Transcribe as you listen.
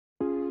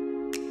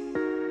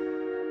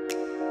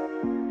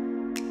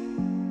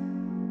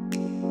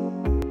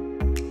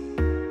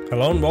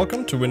Hello and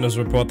welcome to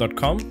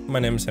windowsreport.com. My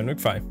name is Henrik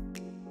Fey.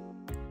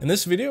 In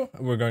this video,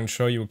 we're going to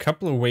show you a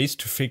couple of ways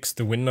to fix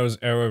the Windows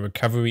error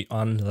recovery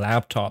on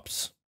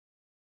laptops.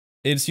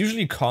 It's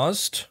usually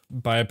caused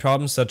by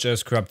problems such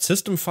as corrupt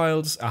system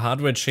files, a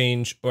hardware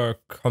change, or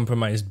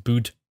compromised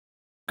boot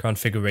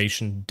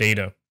configuration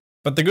data.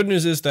 But the good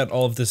news is that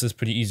all of this is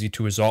pretty easy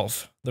to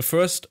resolve. The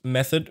first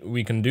method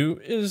we can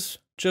do is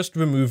just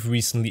remove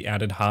recently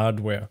added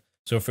hardware.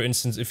 So for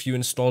instance, if you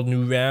installed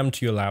new RAM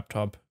to your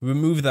laptop,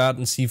 remove that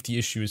and see if the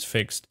issue is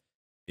fixed.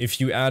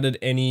 If you added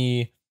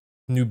any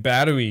new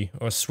battery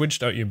or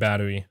switched out your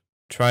battery,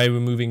 try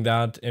removing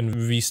that and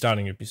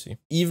restarting your PC.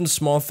 Even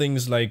small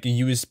things like a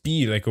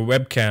USB, like a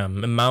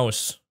webcam, a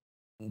mouse,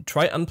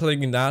 try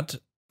unplugging that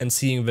and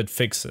seeing if it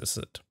fixes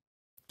it.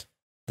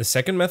 The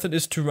second method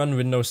is to run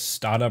Windows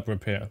Startup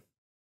Repair.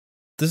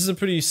 This is a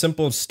pretty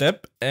simple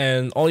step,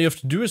 and all you have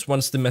to do is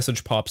once the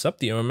message pops up,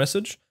 the error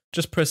message,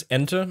 just press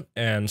enter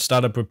and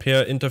Startup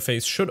Repair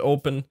interface should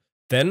open.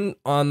 Then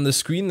on the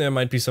screen there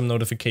might be some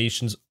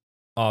notifications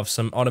of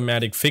some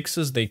automatic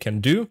fixes they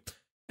can do,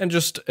 and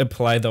just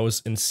apply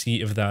those and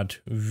see if that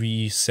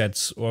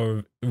resets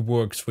or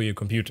works for your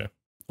computer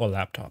or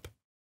laptop.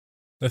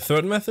 The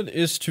third method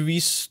is to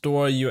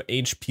restore your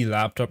HP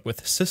laptop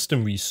with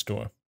System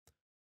Restore.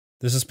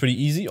 This is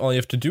pretty easy. All you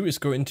have to do is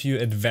go into your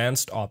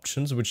advanced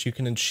options, which you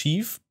can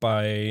achieve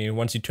by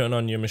once you turn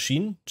on your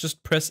machine,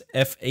 just press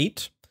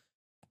F8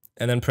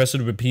 and then press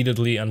it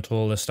repeatedly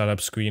until the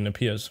startup screen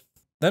appears.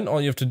 Then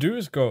all you have to do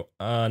is go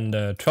on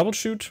the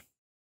Troubleshoot,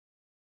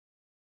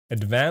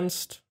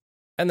 Advanced,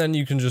 and then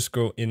you can just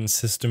go in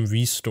System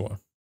Restore.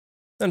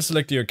 Then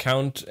select your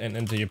account and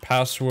enter your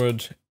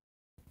password,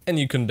 and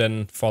you can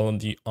then follow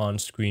the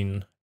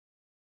on-screen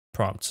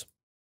prompts.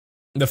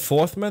 The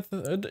fourth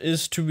method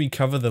is to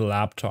recover the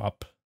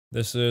laptop.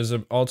 This is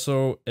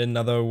also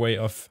another way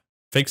of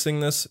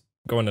fixing this.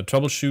 Go into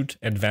Troubleshoot,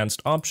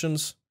 Advanced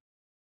Options,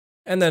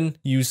 and then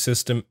use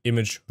System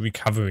Image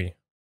Recovery.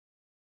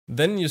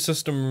 Then your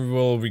system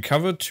will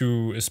recover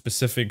to a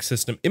specific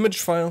system image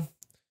file,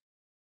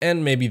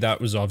 and maybe that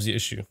resolves the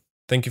issue.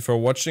 Thank you for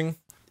watching.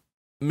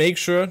 Make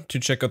sure to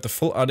check out the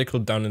full article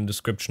down in the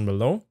description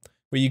below,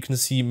 where you can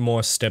see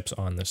more steps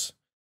on this.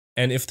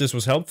 And if this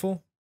was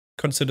helpful,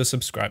 consider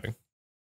subscribing.